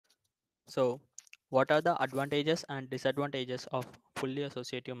So, what are the advantages and disadvantages of fully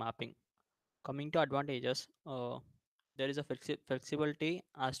associative mapping? Coming to advantages, there is a flexibility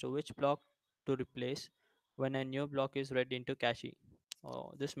as to which block to replace when a new block is read into cache.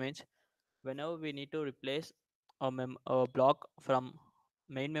 This means whenever we need to replace a block from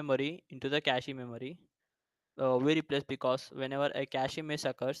main memory into the cache memory, we replace because whenever a cache miss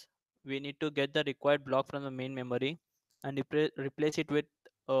occurs, we need to get the required block from the main memory and replace it with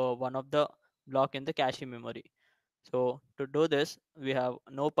one of the block in the cache memory. So to do this, we have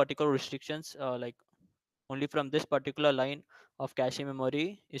no particular restrictions, like only from this particular line of cache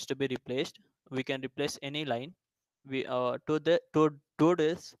memory is to be replaced. We can replace any line. We to do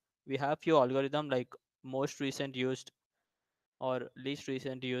this, we have few algorithm like most recent used or least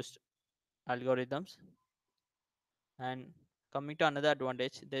recent used algorithms. And coming to another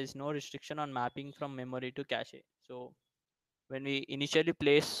advantage, there is no restriction on mapping from memory to cache. So when we initially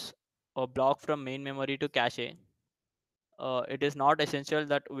place a block from main memory to cache, it is not essential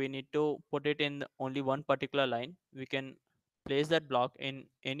that we need to put it in only one particular line. We can place that block in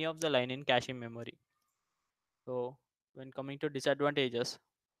any of the line in cache memory. So when coming to disadvantages,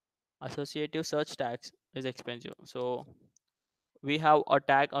 associative search tags is expensive. So we have a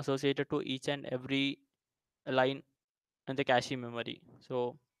tag associated to each and every line in the cache memory.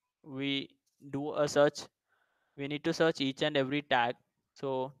 So we do a search, we need to search each and every tag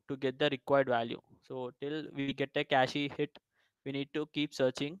so to get the required value. So till we get a cache hit, we need to keep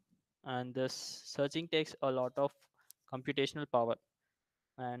searching, and this searching takes a lot of computational power,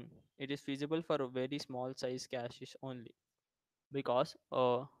 and it is feasible for a very small size caches only because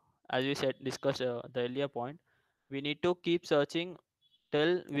as we said discussed the earlier point, we need to keep searching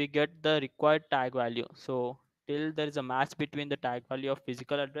till we get the required tag value. So till there is a match between the tag value of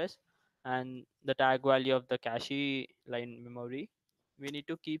physical address and the tag value of the cache line memory, we need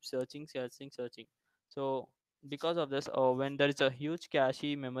to keep searching. So because of this, when there is a huge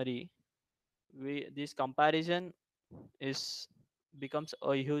cache memory, we this comparison is becomes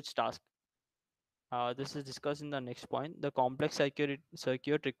a huge task. This is discussed in the next point. The complex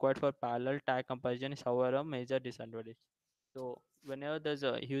circuit required for parallel tag comparison is, however, a major disadvantage. So, whenever there's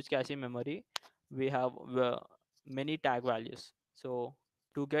a huge cache memory, we have many tag values. So,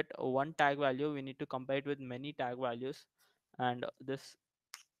 to get one tag value, we need to compare it with many tag values, and this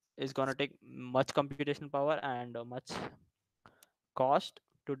is going to take much computational power and much cost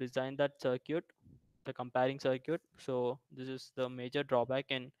to design that circuit, the comparing circuit. So, this is the major drawback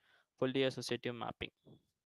in fully associative mapping.